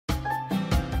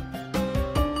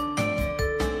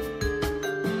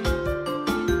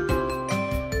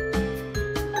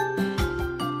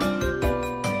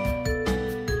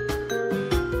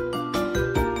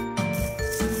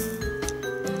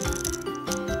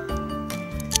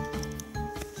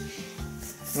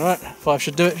Alright, 5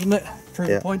 should do it, shouldn't it? Prove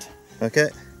the point. Okay.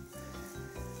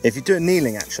 If you do it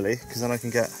kneeling actually, because then I can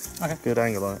get a good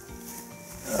angle on it.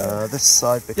 This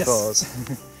side because...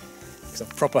 Because I'm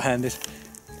proper handed.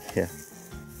 Yeah.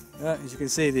 As you can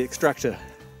see, the extractor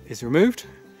is removed.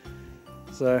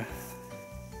 So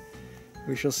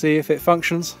we shall see if it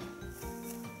functions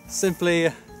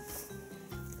simply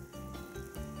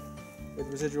with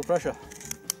residual pressure.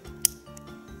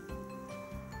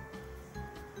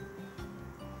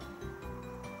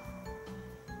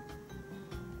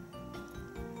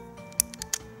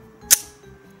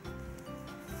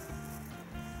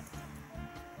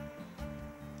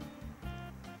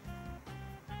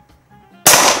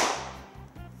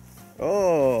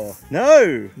 Oh,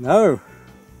 no! No!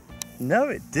 No,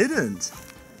 it didn't.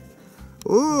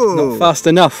 Ooh! Not fast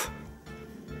enough.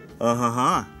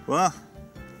 Well,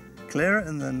 clear it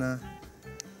and then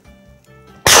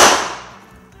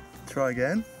try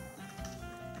again.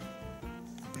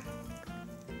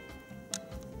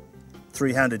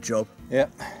 Three-handed job.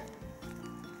 Yep.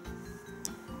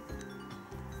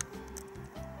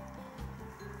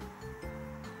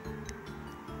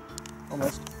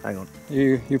 Almost. Hang on.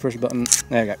 You push the button.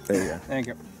 There you go. There you go. There you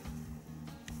go.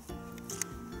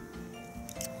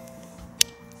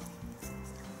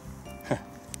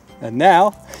 And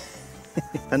now...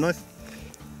 Pen knife?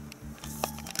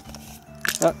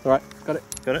 Oh, alright, got it.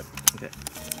 Got it? Okay.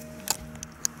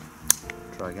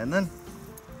 Try again then.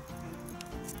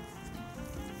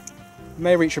 You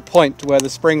may reach a point where the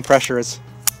spring pressure is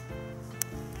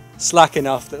slack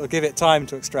enough that it'll give it time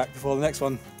to extract before the next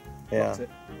one blocks it.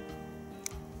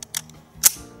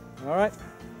 Alright.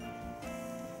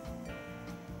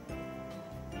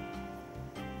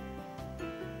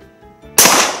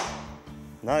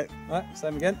 No. Alright,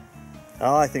 same again.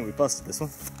 Oh, I think we busted this one.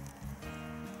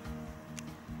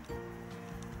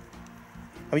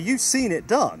 I mean, you've seen it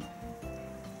done.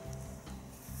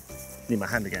 Need my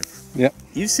hand again. Yep.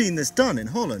 You've seen this done in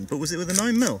Holland, but was it with a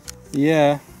 9mm?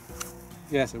 Yeah.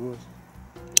 Yes, it was.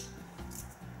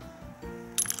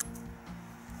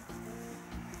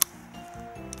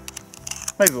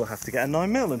 Maybe we'll have to get a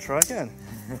 9mm and try again.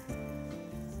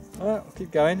 Alright, we'll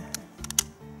keep going.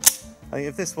 I think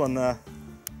if this one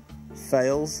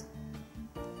fails...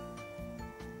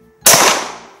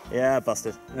 Yeah,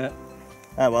 busted. Yeah.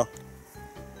 Oh well.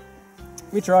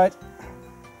 We tried.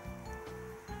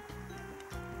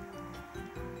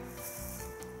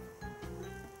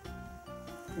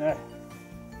 Yeah.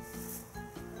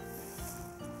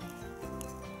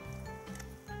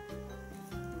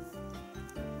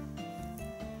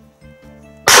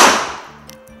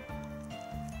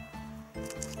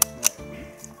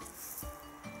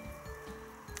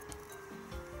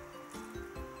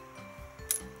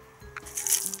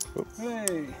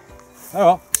 Hey. Oh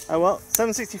well. Oh well.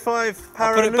 765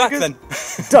 I'll put Parabellum. it back then.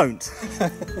 Don't.